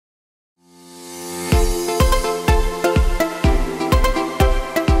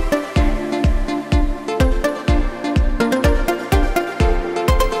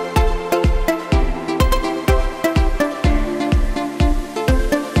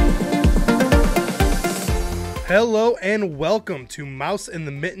Hello and welcome to Mouse in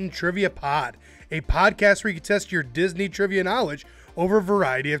the Mitten Trivia Pod, a podcast where you can test your Disney trivia knowledge over a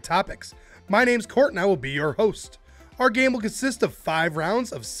variety of topics. My name's Court and I will be your host. Our game will consist of 5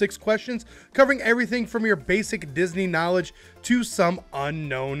 rounds of 6 questions covering everything from your basic Disney knowledge to some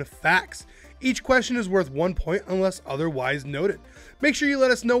unknown facts. Each question is worth 1 point unless otherwise noted. Make sure you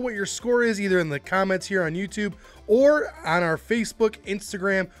let us know what your score is either in the comments here on YouTube or on our Facebook,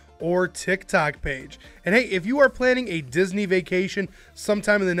 Instagram, or TikTok page. And hey, if you are planning a Disney vacation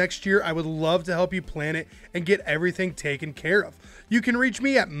sometime in the next year, I would love to help you plan it and get everything taken care of. You can reach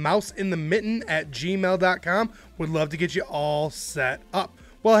me at mouseinthemitten@gmail.com. Would love to get you all set up.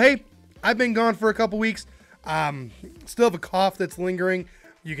 Well, hey, I've been gone for a couple weeks. Still have a cough that's lingering.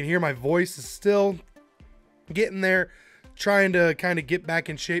 You can hear my voice is still getting there, trying to kind of get back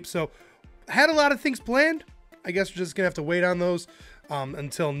in shape. So had a lot of things planned. I guess we're just gonna have to wait on those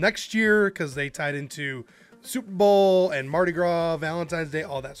until next year because they tied into Super Bowl and Mardi Gras, Valentine's Day,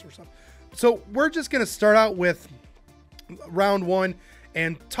 all that sort of stuff. So we're just going to start out with round 1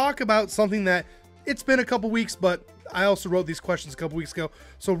 and talk about something that it's been a couple weeks, but I also wrote these questions a couple weeks ago.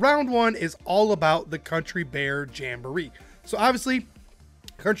 So round 1 is all about the Country Bear Jamboree. So obviously,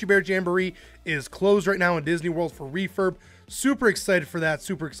 Country Bear Jamboree is closed right now in Disney World for refurb. Super excited for that.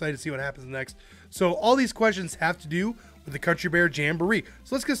 Super excited to see what happens next. So all these questions have to do with the Country Bear Jamboree.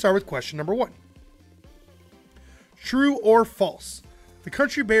 So let's get started with question number 1. True or false? The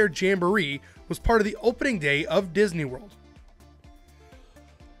Country Bear Jamboree was part of the opening day of Disney World.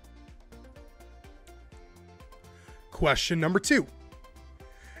 Question number 2.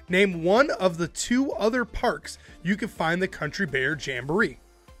 Name one of the 2 other parks you can find the Country Bear Jamboree.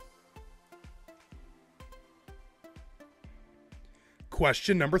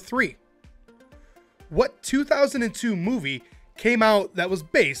 Question number 3. What 2002 movie came out that was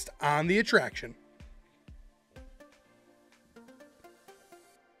based on the attraction?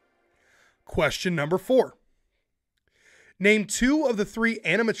 Question number 4. Name 2 of the 3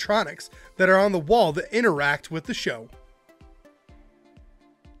 animatronics that are on the wall that interact with the show.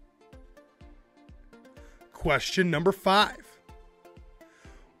 Question number 5.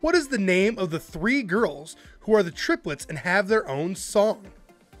 What is the name of the 3 girls who are the triplets and have their own song?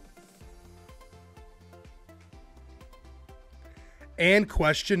 And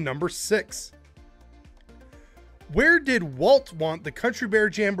question number 6. Where did Walt want the Country Bear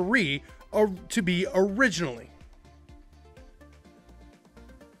Jamboree to be originally?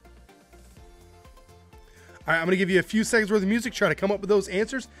 All right, I'm going to give you a few seconds worth of music, try to come up with those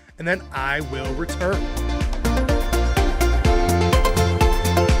answers, and then I will return.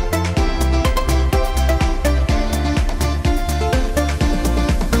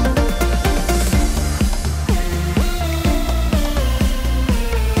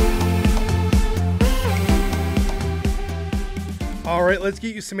 All right, let's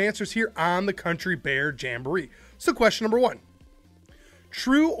get you some answers here on the Country Bear Jamboree. So question number 1.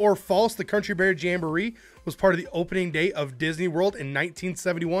 True or false, the Country Bear Jamboree was part of the opening day of Disney World in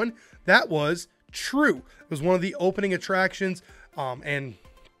 1971? That was true. It was one of the opening attractions and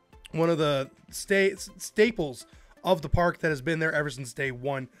one of the staples of the park that has been there ever since day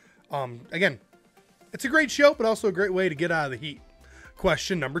 1. Again, it's a great show, but also a great way to get out of the heat.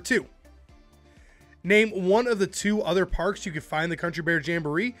 Question number 2. Name one of the 2 other parks you could find the Country Bear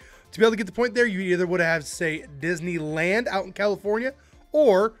Jamboree. To be able to get the point there, you either would have to say Disneyland out in California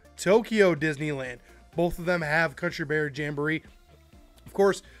or Tokyo Disneyland. Both of them have Country Bear Jamboree. Of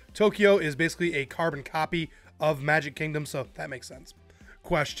course, Tokyo is basically a carbon copy of Magic Kingdom, so that makes sense.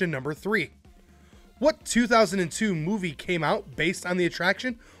 Question number 3. What 2002 movie came out based on the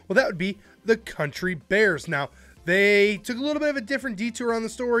attraction? Well, that would be The Country Bears. Now, they took a little bit of a different detour on the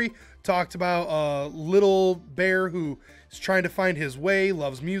story, talked about a little bear who is trying to find his way,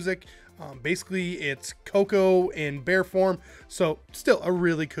 loves music. Basically, it's Coco in bear form, so still a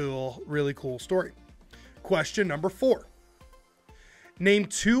really cool story. Question number 4. Name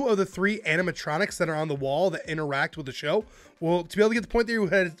 2 of the 3 animatronics that are on the wall that interact with the show. Well, to be able to get the point there,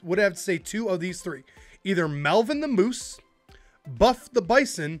 you would have to say 2 of these 3. Either Melvin the Moose, Buff the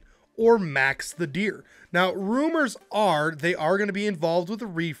Bison, or Max the Deer. Now, rumors are they are going to be involved with a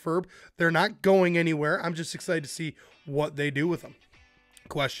refurb. They're not going anywhere. I'm just excited to see what they do with them.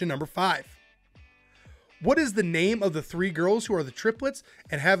 Question number 5. What is the name of the 3 girls who are the triplets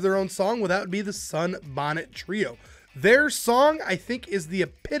and have their own song? Well, that would be the Sunbonnet Trio. Their song, I think, is the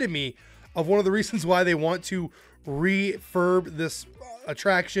epitome of one of the reasons why they want to refurb this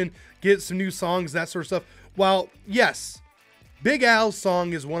attraction, get some new songs, that sort of stuff. While, yes, Big Al's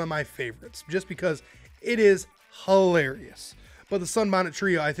song is one of my favorites, just because it is hilarious. But the Sunbonnet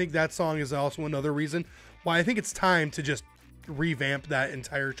Trio, I think that song is also another reason why I think it's time to just revamp that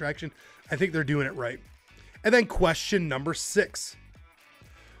entire attraction. I think they're doing it right. And then question number 6.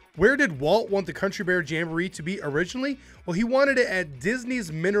 Where did Walt want the Country Bear Jamboree to be originally? Well, he wanted it at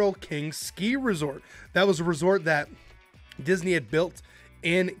Disney's Mineral King Ski Resort. That was a resort that Disney had built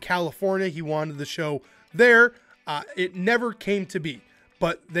in California. He wanted the show there. It never came to be,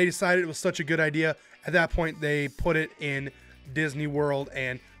 but they decided it was such a good idea. At that point, they put it in Disney World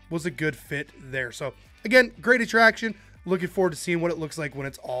and was a good fit there. So again, great attraction. Looking forward to seeing what it looks like when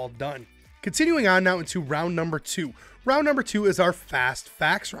it's all done. Continuing on now into round number 2. Round number 2 is our fast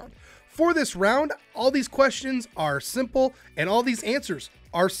facts round. For this round, all these questions are simple and all these answers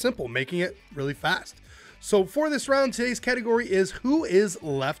are simple, making it really fast. So for this round, today's category is who is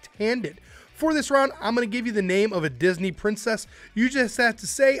left-handed. For this round, I'm going to give you the name of a Disney princess. You just have to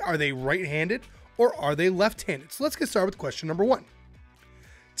say, are they right-handed or are they left-handed? So let's get started with question number 1.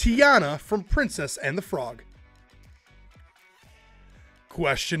 Tiana from Princess and the Frog.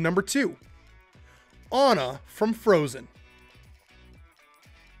 Question number 2. Anna from Frozen.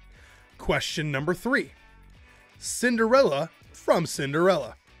 Question number 3. Cinderella from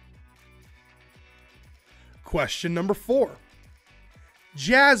Cinderella. Question number 4.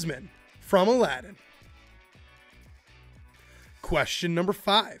 Jasmine from Aladdin. Question number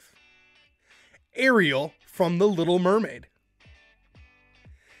 5. Ariel from The Little Mermaid.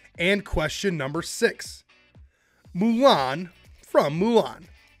 And question number 6. Mulan from Mulan.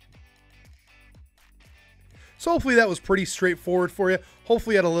 So hopefully that was pretty straightforward for you.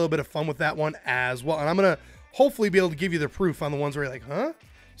 Hopefully you had a little bit of fun with that one as well. And I'm going to hopefully be able to give you the proof on the ones where you're like, huh?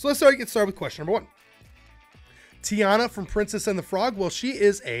 So let's get started with question number 1. Tiana from Princess and the Frog. Well, she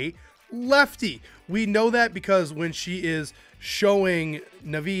is a lefty. We know that because when she is showing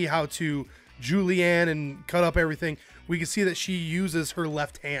Navi how to julienne and cut up everything, we can see that she uses her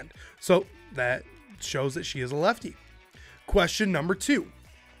left hand. So that shows that she is a lefty. Question number 2.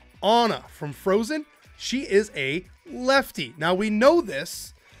 Anna from Frozen. She is a lefty. Now we know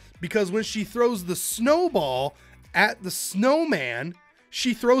this because when she throws the snowball at the snowman,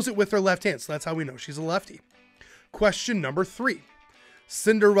 she throws it with her left hand. So that's how we know she's a lefty. Question number 3.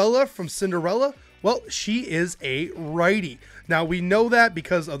 Cinderella from Cinderella. Well, she is a righty. Now we know that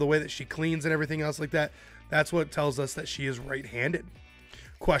because of the way that she cleans and everything else like that. That's what tells us that she is right-handed.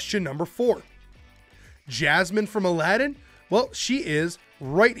 Question number 4. Jasmine from Aladdin. Well, she is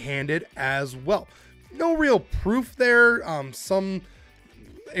right-handed as well. No real proof there. Some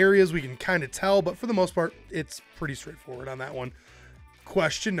areas we can kind of tell, but for the most part, it's pretty straightforward on that one.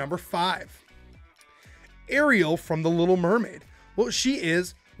 Question number 5. Ariel from The Little Mermaid. Well, she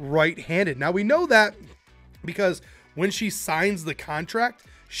is right-handed. Now, we know that because when she signs the contract,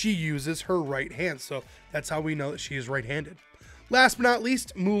 she uses her right hand. So that's how we know that she is right-handed. Last but not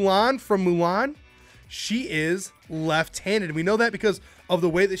least, Mulan from Mulan. She is left-handed. We know that because of the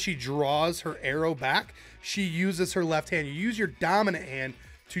way that she draws her arrow back. She uses her left hand. You use your dominant hand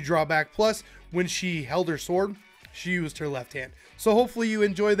to draw back. Plus, when she held her sword, she used her left hand. So hopefully you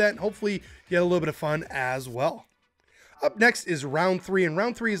enjoy that, and hopefully you had a little bit of fun as well. Up next is round 3, and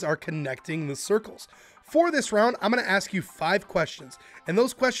round 3 is our connecting the circles. For this round, I'm going to ask you 5 questions, and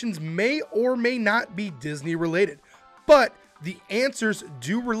those questions may or may not be Disney related, but the answers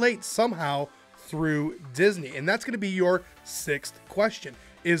do relate somehow through Disney. And that's going to be your 6th question,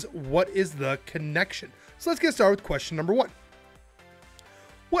 is what is the connection? So let's get started with question number 1.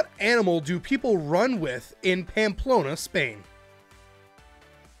 What animal do people run with in Pamplona, Spain?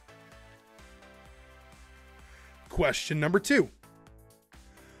 Question number 2.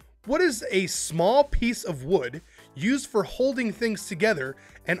 What is a small piece of wood used for holding things together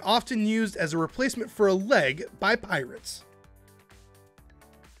and often used as a replacement for a leg by pirates?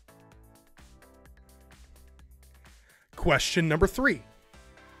 Question number 3.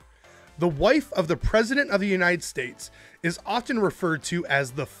 The wife of the President of the United States is often referred to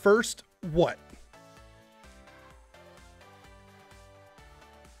as the first what?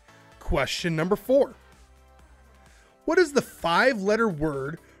 Question number 4. What is the 5-letter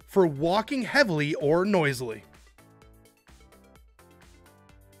word for walking heavily or noisily?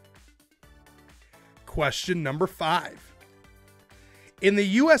 Question number 5. In the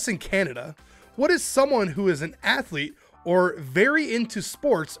US and Canada, what is someone who is an athlete or very into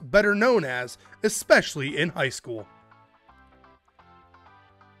sports better known as, especially in high school?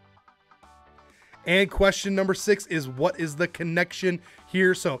 And question number 6 is what is the connection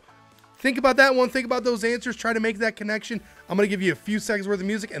here? So think about that one. Think about those answers. Try to make that connection. I'm going to give you a few seconds worth of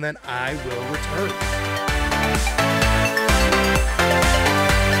music and then I will return.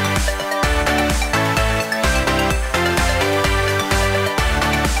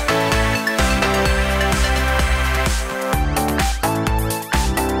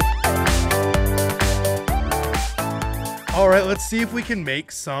 see if we can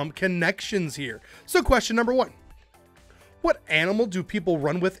make some connections here. So question number 1. What animal do people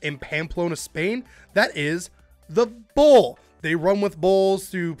run with in Pamplona, Spain? That is the bull. They run with bulls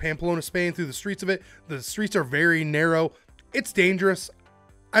through Pamplona, Spain, through the streets of it. The streets are very narrow. It's dangerous.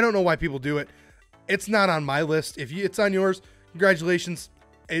 I don't know why people do it. It's not on my list. If it's on yours, congratulations.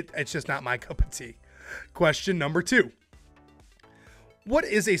 It's just not my cup of tea. Question number 2. What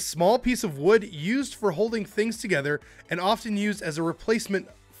is a small piece of wood used for holding things together and often used as a replacement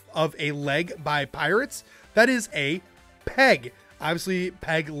of a leg by pirates? That is a peg. Obviously,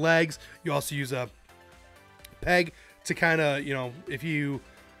 peg legs. You also use a peg to kind of, if you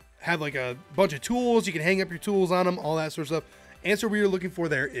have like a bunch of tools, you can hang up your tools on them, all that sort of stuff. Answer we are looking for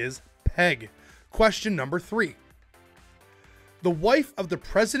there is peg. Question number 3. The wife of the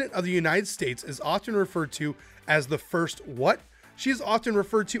President of the United States is often referred to as the first what? She is often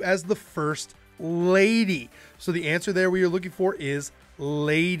referred to as the First Lady. So the answer there we are looking for is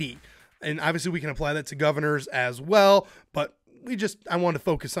lady. And obviously we can apply that to governors as well, but I want to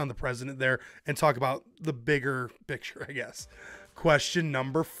focus on the president there and talk about the bigger picture, I guess. Question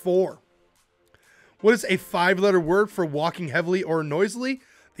number 4. What is a 5-letter word for walking heavily or noisily?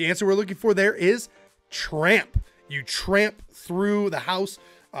 The answer we're looking for there is tramp. You tramp through the house.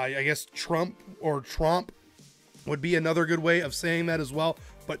 I guess trump or tromp would be another good way of saying that as well.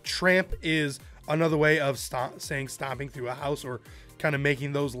 But tramp is another way of saying stomping through a house or kind of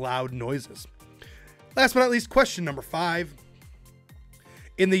making those loud noises. Last but not least, question number 5.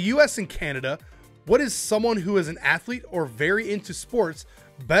 In the US and Canada, what is someone who is an athlete or very into sports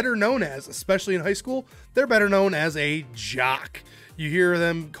better known as, especially in high school? They're better known as a jock. You hear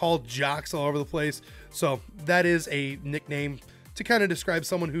them called jocks all over the place. So that is a nickname to kind of describe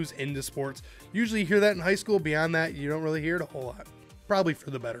someone who's into sports. Usually you hear that in high school. Beyond that, you don't really hear it a whole lot. Probably for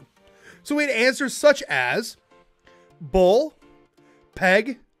the better. So we had answers such as bull,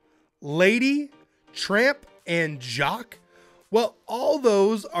 peg, lady, tramp, and jock. Well, all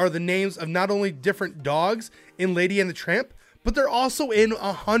those are the names of not only different dogs in Lady and the Tramp, but they're also in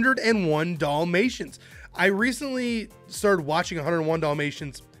 101 Dalmatians. I recently started watching 101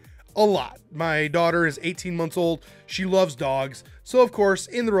 Dalmatians a lot. My daughter is 18 months old. She loves dogs. So, of course,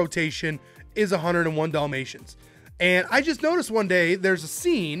 in the rotation is 101 Dalmatians. And I just noticed one day there's a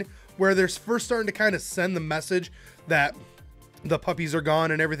scene where they're first starting to kind of send the message that the puppies are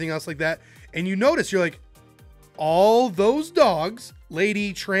gone and everything else like that. And you notice, you're like, all those dogs,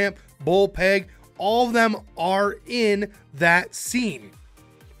 lady, tramp, bull, peg, all of them are in that scene.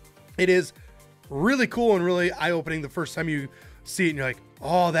 It is really cool and really eye-opening the first time you see it and you're like,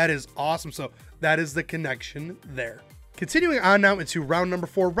 oh, that is awesome. So that is the connection there. Continuing on now into round number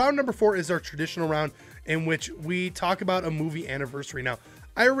 4. Round number 4 is our traditional round in which we talk about a movie anniversary. Now,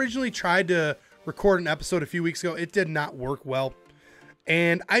 I originally tried to record an episode a few weeks ago. It did not work well.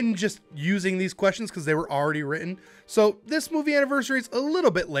 And I'm just using these questions because they were already written. So this movie anniversary is a little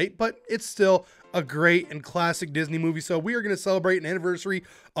bit late, but it's still a great and classic Disney movie. So we are going to celebrate an anniversary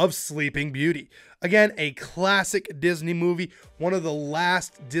of Sleeping Beauty. Again, a classic Disney movie, one of the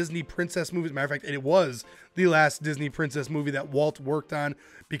last Disney princess movies. Matter of fact, it was the last Disney princess movie that Walt worked on,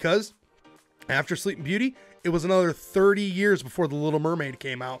 because after Sleeping Beauty, it was another 30 years before The Little Mermaid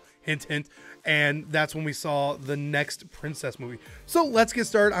came out. Hint, hint. And that's when we saw the next princess movie. So let's get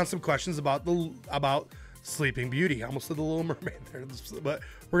started on some questions about Sleeping Beauty. I almost said The Little Mermaid there, but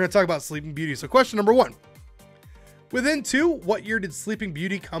we're going to talk about Sleeping Beauty. So question number 1. Within 2, what year did Sleeping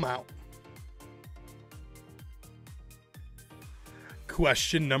Beauty come out?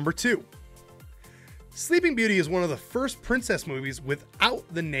 Question number 2. Sleeping Beauty is one of the first princess movies without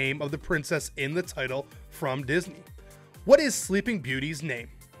the name of the princess in the title from Disney. What is Sleeping Beauty's name?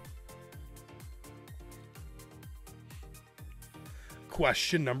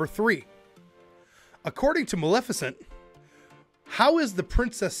 Question number 3. According to Maleficent, how is the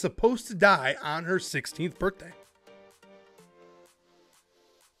princess supposed to die on her 16th birthday?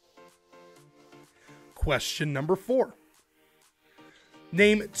 Question number 4.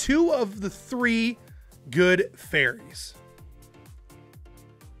 Name 2 of the 3 good fairies.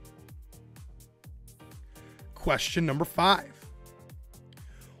 Question number 5.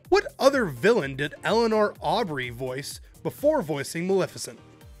 What other villain did Eleanor Aubrey voice before voicing Maleficent?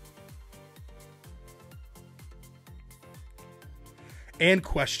 And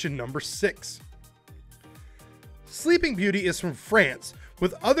question number 6. Sleeping Beauty is from France,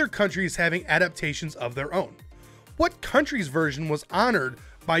 with other countries having adaptations of their own. What country's version was honored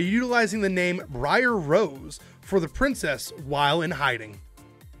by utilizing the name Briar Rose for the princess while in hiding?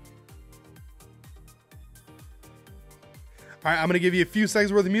 All right, I'm going to give you a few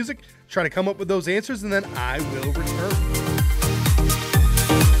seconds worth of music, try to come up with those answers, and then I will return.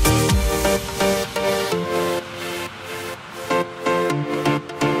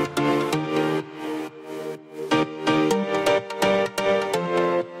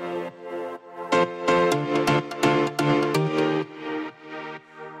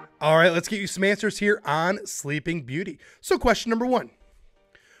 right, let's get you some answers here on Sleeping Beauty. So question number 1.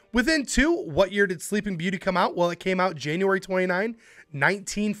 Within 2, what year did Sleeping Beauty come out? Well, it came out January 29,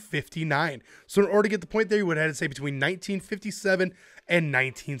 1959. So in order to get the point there, you would have to say between 1957 and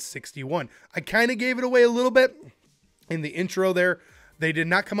 1961. I kind of gave it away a little bit in the intro there. They did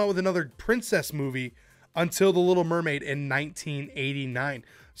not come out with another princess movie until The Little Mermaid in 1989.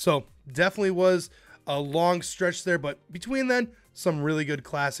 So definitely was a long stretch there, but between then, some really good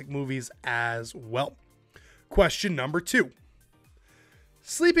classic movies as well. Question number 2.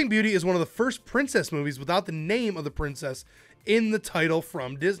 Sleeping Beauty is one of the first princess movies without the name of the princess in the title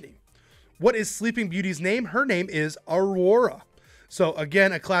from Disney. What is Sleeping Beauty's name? Her name is Aurora. So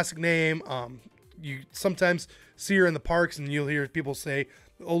again, a classic name. You sometimes see her in the parks and you'll hear people say,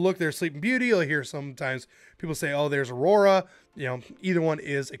 oh, look, there's Sleeping Beauty. You'll hear sometimes people say, oh, there's Aurora. You know, either one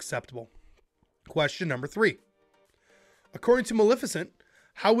is acceptable. Question number 3. According to Maleficent,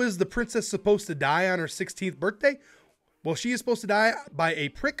 how is the princess supposed to die on her 16th birthday? Well, she is supposed to die by a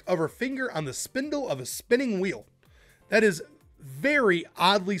prick of her finger on the spindle of a spinning wheel. That is very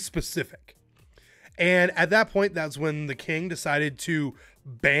oddly specific. And at that point, that's when the king decided to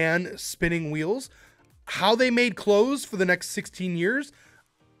ban spinning wheels. How they made clothes for the next 16 years,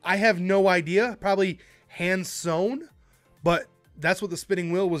 I have no idea. Probably hand sewn, but that's what the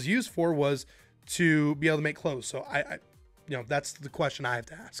spinning wheel was used for, was to be able to make clothes. So that's the question I have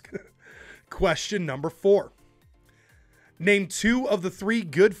to ask. Question number 4. Name 2 of the 3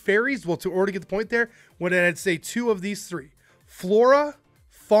 good fairies. Well, to order to get the point there, when I'd say 2 of these 3, Flora,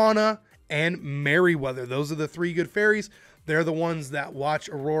 Fauna, and Merryweather. Those are the 3 good fairies. They're the ones that watch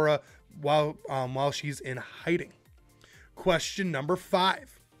Aurora while she's in hiding. Question number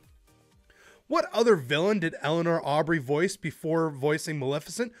 5. What other villain did Eleanor Aubrey voice before voicing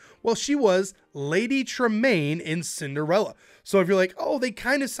Maleficent? Well, she was Lady Tremaine in Cinderella. So if you're like, oh, they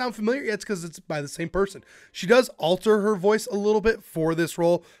kind of sound familiar, yeah, it's because it's by the same person. She does alter her voice a little bit for this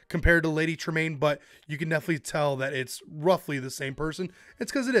role compared to Lady Tremaine, but you can definitely tell that it's roughly the same person.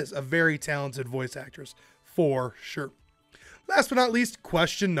 It's because it is a very talented voice actress, for sure. Last but not least,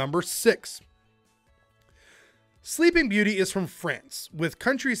 question number 6. Sleeping Beauty is from France, with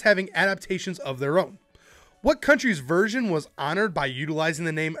countries having adaptations of their own. What country's version was honored by utilizing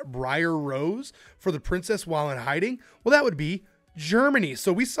the name Briar Rose for the princess while in hiding? Well, that would be Germany.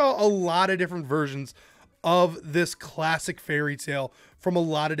 So we saw a lot of different versions of this classic fairy tale from a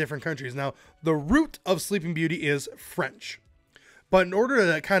lot of different countries. Now, the root of Sleeping Beauty is French, but in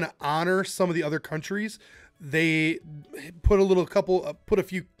order to kind of honor some of the other countries, they put a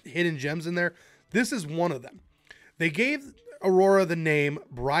few hidden gems in there. This is one of them. They gave Aurora the name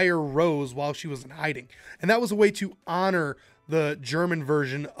Briar Rose while she was in hiding, and that was a way to honor the German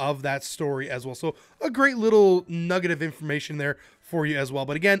version of that story as well. So a great little nugget of information there for you as well.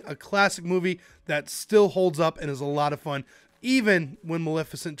 But again, a classic movie that still holds up and is a lot of fun. Even when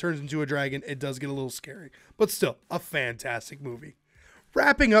Maleficent turns into a dragon, it does get a little scary, but still a fantastic movie.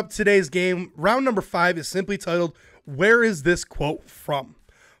 Wrapping up today's game, round number 5 is simply titled, Where is this quote from?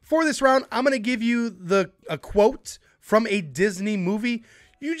 For this round, I'm going to give you a quote from a Disney movie.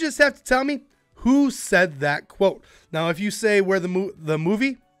 You just have to tell me who said that quote. Now, if you say where the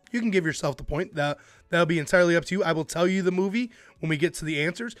movie, you can give yourself the point. That'll be entirely up to you. I will tell you the movie when we get to the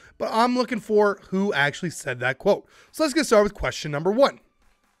answers, but I'm looking for who actually said that quote. So let's get started with question number 1.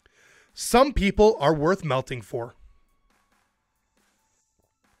 Some people are worth melting for.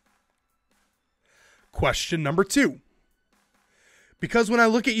 Question number 2. Because when I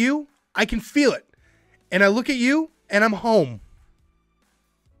look at you, I can feel it. And I look at you, and I'm home.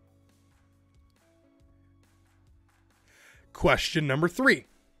 Question number 3.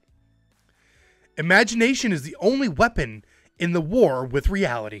 Imagination is the only weapon in the war with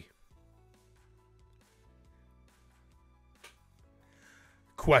reality.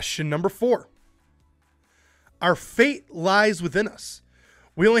 Question number 4. Our fate lies within us.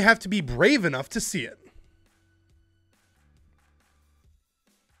 We only have to be brave enough to see it.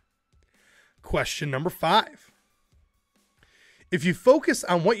 Question number 5. If you focus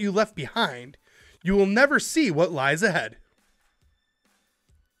on what you left behind, you will never see what lies ahead.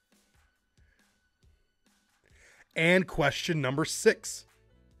 And question number 6.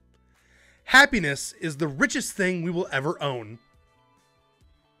 Happiness is the richest thing we will ever own.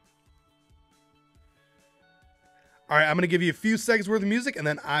 All right, I'm going to give you a few seconds worth of music, and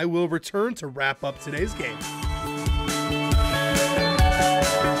then I will return to wrap up today's game.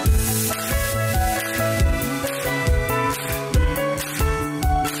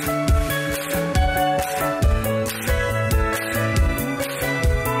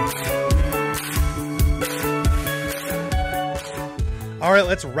 All right,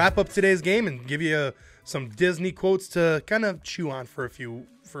 let's wrap up today's game and give you some Disney quotes to kind of chew on for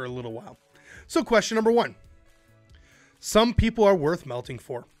a little while. So question number 1. Some people are worth melting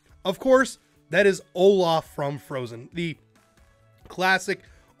for. Of course, that is Olaf from Frozen. The classic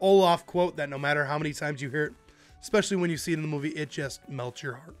Olaf quote that no matter how many times you hear it, especially when you see it in the movie, it just melts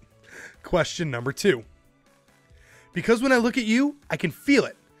your heart. Question number 2. Because when I look at you, I can feel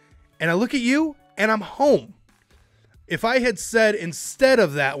it. And I look at you, and I'm home. If I had said instead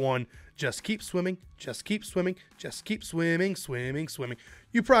of that one, just keep swimming, just keep swimming, just keep swimming, swimming, swimming,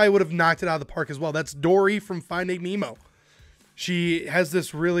 you probably would have knocked it out of the park as well. That's Dory from Finding Nemo. She has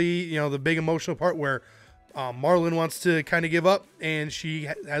this really, the big emotional part where Marlin wants to kind of give up, and she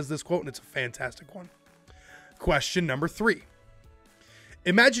has this quote, and it's a fantastic one. Question number 3.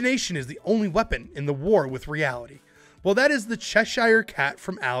 Imagination is the only weapon in the war with reality. Well, that is the Cheshire Cat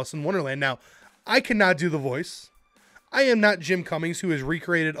from Alice in Wonderland. Now, I cannot do the voice. I am not Jim Cummings, who has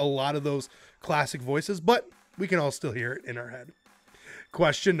recreated a lot of those classic voices, but we can all still hear it in our head.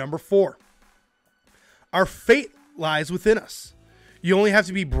 Question number 4. Our fate lies within us. You only have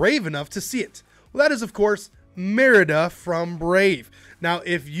to be brave enough to see it. Well, that is, of course, Merida from Brave. Now,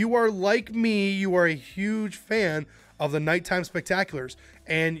 if you are like me, you are a huge fan of the nighttime spectaculars,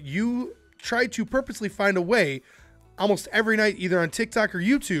 and you try to purposely find a way almost every night, either on TikTok or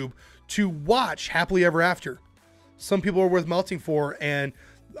YouTube, to watch Happily Ever After. Some people are worth melting for, and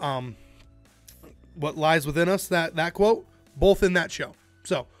what lies within us, that quote, both in that show.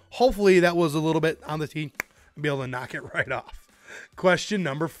 So hopefully that was a little bit on the tee and be able to knock it right off. Question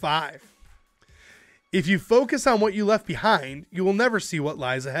number 5. If you focus on what you left behind, you will never see what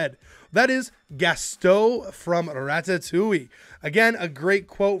lies ahead. That is Gaston from Ratatouille. Again, a great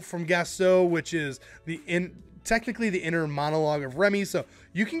quote from Gaston, which is technically the inner monologue of Remy. So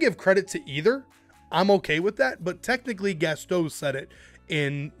you can give credit to either. I'm okay with that, but technically Gaston said it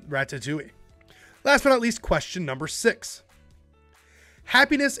in Ratatouille. Last but not least, question number 6.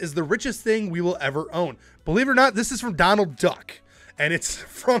 Happiness is the richest thing we will ever own. Believe it or not, this is from Donald Duck, and it's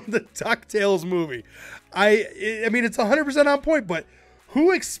from the DuckTales movie. I mean, it's 100% on point, but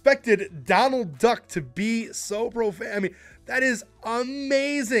who expected Donald Duck to be so profane? I mean, that is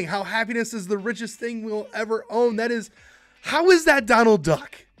amazing how happiness is the richest thing we'll ever own. How is that Donald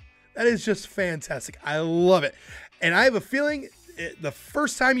Duck? That is just fantastic. I love it. And I have a feeling the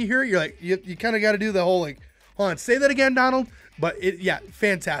first time you hear it, you're like, you kind of got to do the whole, hold on, say that again, Donald. But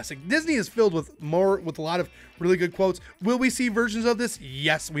fantastic. Disney is filled with a lot of really good quotes. Will we see versions of this?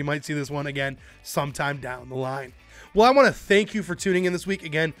 Yes, we might see this one again sometime down the line. Well, I want to thank you for tuning in this week.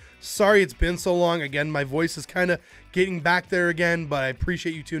 Again, sorry it's been so long. Again, my voice is kind of getting back there again, but I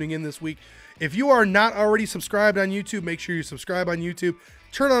appreciate you tuning in this week. If you are not already subscribed on YouTube, make sure you subscribe on YouTube.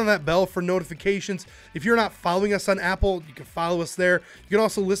 Turn on that bell for notifications. If you're not following us on Apple, you can follow us there. You can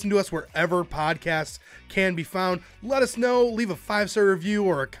also listen to us wherever podcasts can be found. Let us know. Leave a 5-star review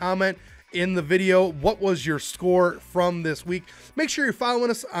or a comment in the video. What was your score from this week? Make sure you're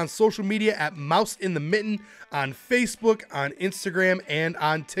following us on social media at Mouse in the Mitten on Facebook, on Instagram, and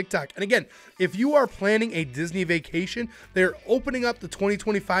on TikTok. And again, if you are planning a Disney vacation, they're opening up the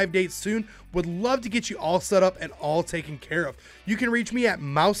 2025 date soon. Would love to get you all set up and all taken care of. You can reach me at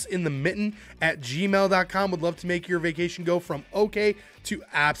mouseinthemitten@gmail.com. Would love to make your vacation go from okay to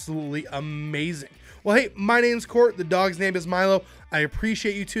absolutely amazing. Well, hey, my name's Court. The dog's name is Milo. I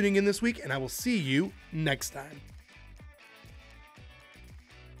appreciate you tuning in this week, and I will see you next time.